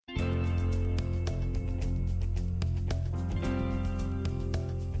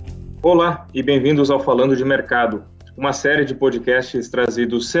Olá e bem-vindos ao Falando de Mercado, uma série de podcasts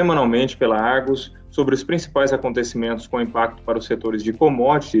trazidos semanalmente pela Argos sobre os principais acontecimentos com impacto para os setores de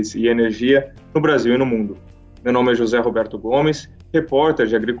commodities e energia no Brasil e no mundo. Meu nome é José Roberto Gomes, repórter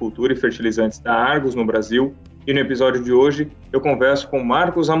de agricultura e fertilizantes da Argos no Brasil, e no episódio de hoje eu converso com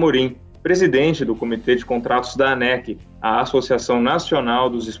Marcos Amorim, presidente do Comitê de Contratos da ANEC, a Associação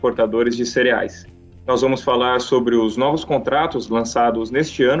Nacional dos Exportadores de Cereais. Nós vamos falar sobre os novos contratos lançados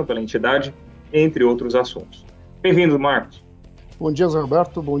neste ano pela entidade, entre outros assuntos. Bem-vindo, Marcos. Bom dia, Zé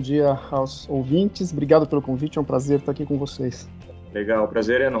Roberto. Bom dia aos ouvintes. Obrigado pelo convite. É um prazer estar aqui com vocês. Legal, o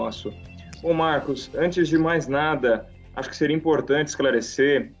prazer é nosso. Bom, Marcos, antes de mais nada, acho que seria importante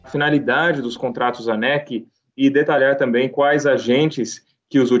esclarecer a finalidade dos contratos ANEC e detalhar também quais agentes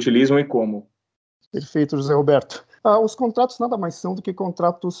que os utilizam e como. Perfeito, José Roberto. Os contratos nada mais são do que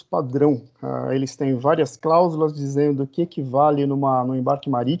contratos padrão. Eles têm várias cláusulas dizendo o que equivale no embarque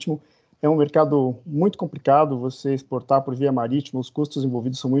marítimo. É um mercado muito complicado você exportar por via marítima, os custos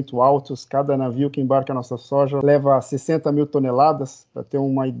envolvidos são muito altos. Cada navio que embarca a nossa soja leva 60 mil toneladas. Para ter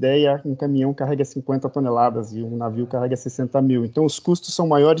uma ideia, um caminhão carrega 50 toneladas e um navio carrega 60 mil. Então, os custos são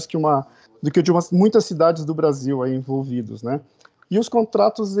maiores do que o de muitas cidades do Brasil aí envolvidos, né? E os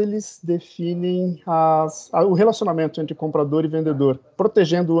contratos, eles definem o relacionamento entre comprador e vendedor,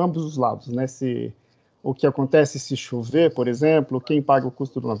 protegendo ambos os lados, né? O que acontece se chover, por exemplo, quem paga o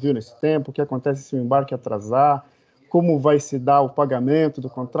custo do navio nesse tempo, o que acontece se o embarque atrasar, como vai se dar o pagamento do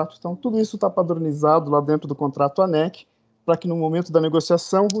contrato. Então, tudo isso está padronizado lá dentro do contrato ANEC, para que no momento da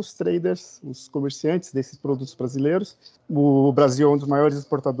negociação, os traders, os comerciantes desses produtos brasileiros, o Brasil é um dos maiores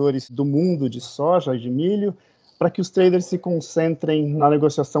exportadores do mundo de soja e de milho, para que os traders se concentrem na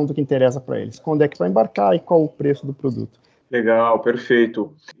negociação do que interessa para eles, quando é que vai embarcar e qual o preço do produto. Legal,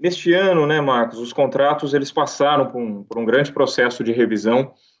 perfeito. Neste ano, né, Marcos, os contratos eles passaram por um grande processo de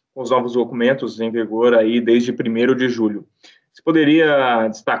revisão, com os novos documentos em vigor aí desde 1º de julho. Você poderia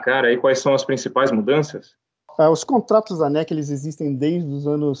destacar aí quais são as principais mudanças? Os contratos da ANEC, eles existem desde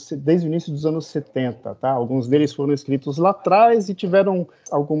o início dos anos 70, tá? Alguns deles foram escritos lá atrás e tiveram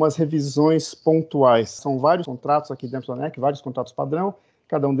algumas revisões pontuais. São vários contratos aqui dentro da ANEC, vários contratos padrão,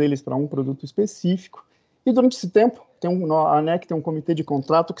 cada um deles para um produto específico. E durante esse tempo, a ANEC tem um comitê de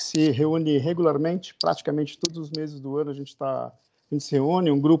contrato que se reúne regularmente, praticamente todos os meses do ano a gente se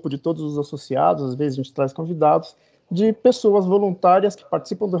reúne, um grupo de todos os associados, às vezes a gente traz convidados, de pessoas voluntárias que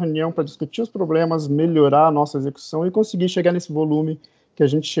participam da reunião para discutir os problemas, melhorar a nossa execução e conseguir chegar nesse volume que a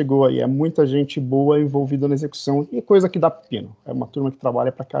gente chegou aí. É muita gente boa envolvida na execução e coisa que dá pepino. É uma turma que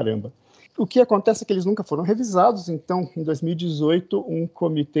trabalha pra caramba. O que acontece é que eles nunca foram revisados, então, em 2018, um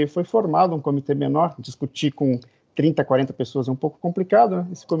comitê foi formado, um comitê menor, discutir com 30, 40 pessoas é um pouco complicado, né?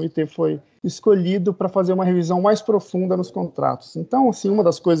 Esse comitê foi escolhido para fazer uma revisão mais profunda nos contratos. Então, assim, uma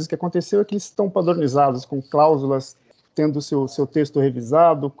das coisas que aconteceu é que eles estão padronizados, com cláusulas tendo seu texto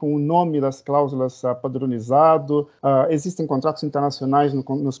revisado, com o nome das cláusulas padronizado. Existem contratos internacionais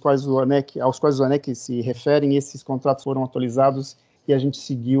aos quais o ANEC se referem, e esses contratos foram atualizados e a gente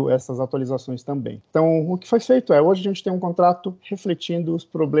seguiu essas atualizações também. Então, o que foi feito hoje a gente tem um contrato refletindo os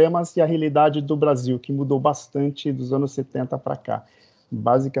problemas e a realidade do Brasil, que mudou bastante dos anos 70 para cá.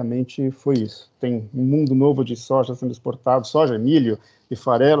 Basicamente foi isso. Tem um mundo novo de soja sendo exportado, soja, milho e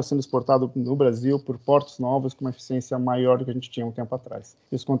farelo sendo exportado no Brasil por portos novos com uma eficiência maior do que a gente tinha um tempo atrás.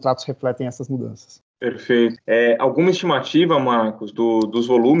 E os contratos refletem essas mudanças. Perfeito. Alguma estimativa, Marcos, dos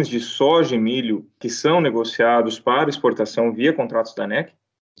volumes de soja e milho que são negociados para exportação via contratos da ANEC?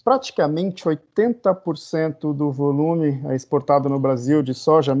 Praticamente 80% do volume exportado no Brasil de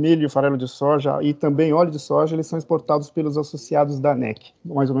soja, milho, farelo de soja e também óleo de soja, eles são exportados pelos associados da ANEC,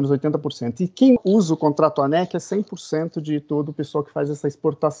 mais ou menos 80%. E quem usa o contrato ANEC é 100% de todo o pessoal que faz essa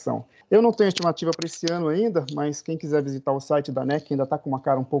exportação. Eu não tenho estimativa para esse ano ainda, mas quem quiser visitar o site da ANEC ainda está com uma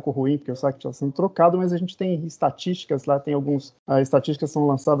cara um pouco ruim, porque o site está sendo trocado, mas a gente tem estatísticas lá, estatísticas são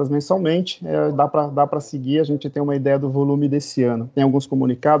lançadas mensalmente, dá para seguir, a gente tem uma ideia do volume desse ano. Tem alguns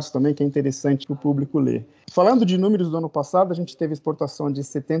comunicados também, que é interessante que o público lê. Falando de números do ano passado, a gente teve exportação de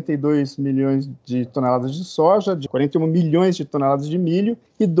 72 milhões de toneladas de soja, de 41 milhões de toneladas de milho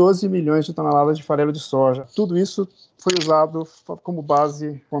e 12 milhões de toneladas de farelo de soja. Tudo isso foi usado como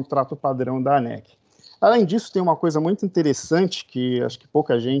base contrato padrão da ANEC. Além disso, tem uma coisa muito interessante que acho que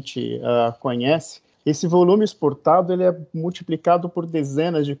pouca gente conhece. Esse volume exportado ele é multiplicado por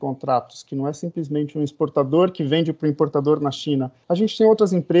dezenas de contratos, que não é simplesmente um exportador que vende para o importador na China. A gente tem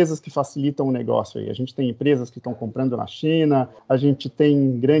outras empresas que facilitam o negócio aí. A gente tem empresas que estão comprando na China, a gente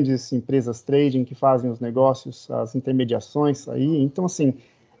tem grandes empresas trading que fazem os negócios, as intermediações aí. Então, assim,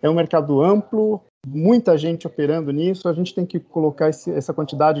 é um mercado amplo, muita gente operando nisso, a gente tem que colocar essa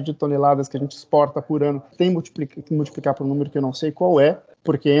quantidade de toneladas que a gente exporta por ano, tem que multiplicar por um número que eu não sei qual é,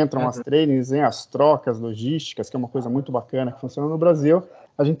 porque entram as trailings, as trocas logísticas, que é uma coisa muito bacana que funciona no Brasil.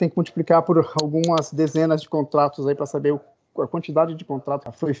 A gente tem que multiplicar por algumas dezenas de contratos aí para saber a quantidade de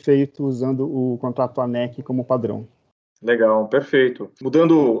contratos que foi feito usando o contrato ANEC como padrão. Legal, perfeito.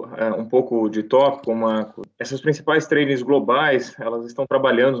 Mudando um pouco de tópico, essas principais trailings globais, elas estão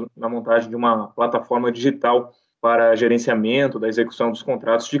trabalhando na montagem de uma plataforma digital para gerenciamento da execução dos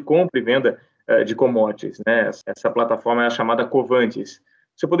contratos de compra e venda de commodities, né? Essa plataforma é a chamada Covantes.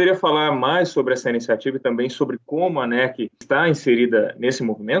 Você poderia falar mais sobre essa iniciativa e também sobre como a ANEC está inserida nesse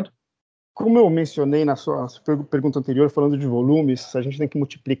movimento? Como eu mencionei na sua pergunta anterior, falando de volumes, a gente tem que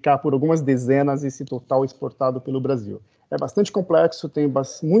multiplicar por algumas dezenas esse total exportado pelo Brasil. É bastante complexo, tem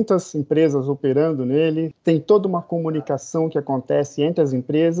muitas empresas operando nele, tem toda uma comunicação que acontece entre as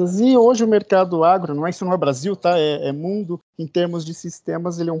empresas, e hoje o mercado agro, isso não é Brasil, tá? É mundo, em termos de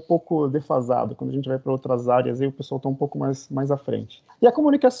sistemas, ele é um pouco defasado. Quando a gente vai para outras áreas, aí o pessoal está um pouco mais à frente. E a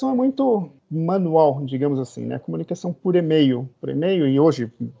comunicação é muito manual, digamos assim, né? Comunicação por e-mail, e hoje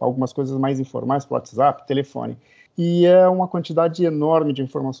algumas coisas mais informais, por WhatsApp, telefone. E é uma quantidade enorme de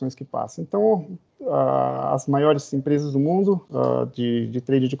informações que passa. Então, as maiores empresas do mundo de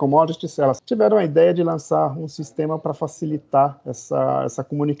trade de commodities, elas tiveram a ideia de lançar um sistema para facilitar essa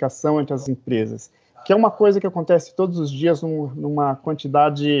comunicação entre as empresas, que é uma coisa que acontece todos os dias numa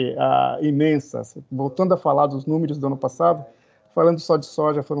quantidade imensa. Voltando a falar dos números do ano passado, falando só de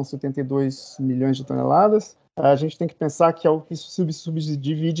soja, foram 72 milhões de toneladas. A gente tem que pensar que isso se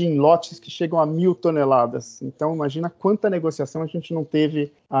subdivide em lotes que chegam a 1.000 toneladas. Então, imagina quanta negociação a gente não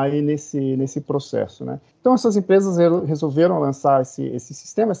teve aí nesse processo, né? Então, essas empresas resolveram lançar esse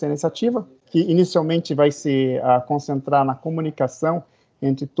sistema, essa iniciativa, que inicialmente vai se concentrar na comunicação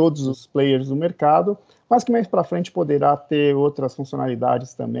entre todos os players do mercado, mas que mais para frente poderá ter outras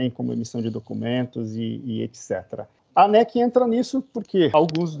funcionalidades também, como emissão de documentos e etc. A ANEC entra nisso porque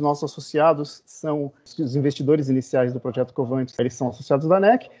alguns dos nossos associados são os investidores iniciais do projeto Covantes, eles são associados da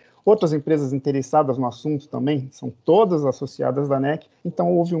ANEC, outras empresas interessadas no assunto também são todas associadas da ANEC,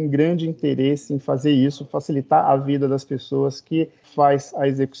 então houve um grande interesse em fazer isso, facilitar a vida das pessoas que faz a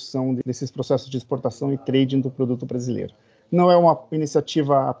execução desses processos de exportação e trading do produto brasileiro. Não é uma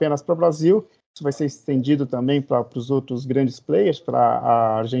iniciativa apenas para o Brasil, isso vai ser estendido também para os outros grandes players, para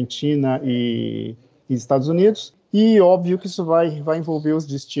a Argentina e Estados Unidos, e óbvio que isso vai envolver os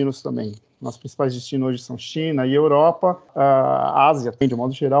destinos também. Nossos principais destinos hoje são China e Europa, a Ásia, de um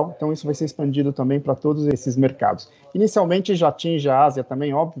modo geral, então isso vai ser expandido também para todos esses mercados. Inicialmente já atinge a Ásia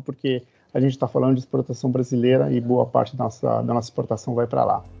também, óbvio, porque a gente está falando de exportação brasileira e boa parte da nossa exportação vai para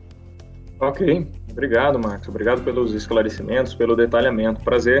lá. Ok, obrigado, Marcos. Obrigado pelos esclarecimentos, pelo detalhamento.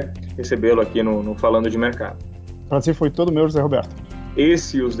 Prazer recebê-lo aqui no Falando de Mercado. Prazer foi todo meu, José Roberto.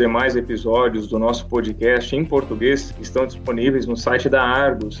 Esse e os demais episódios do nosso podcast em português estão disponíveis no site da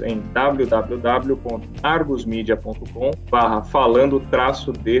Argus em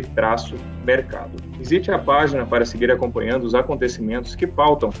www.argusmedia.com/falando-de-mercado. Visite a página para seguir acompanhando os acontecimentos que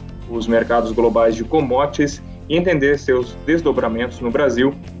pautam os mercados globais de commodities e entender seus desdobramentos no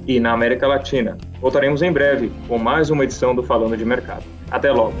Brasil e na América Latina. Voltaremos em breve com mais uma edição do Falando de Mercado.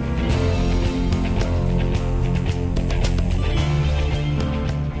 Até logo!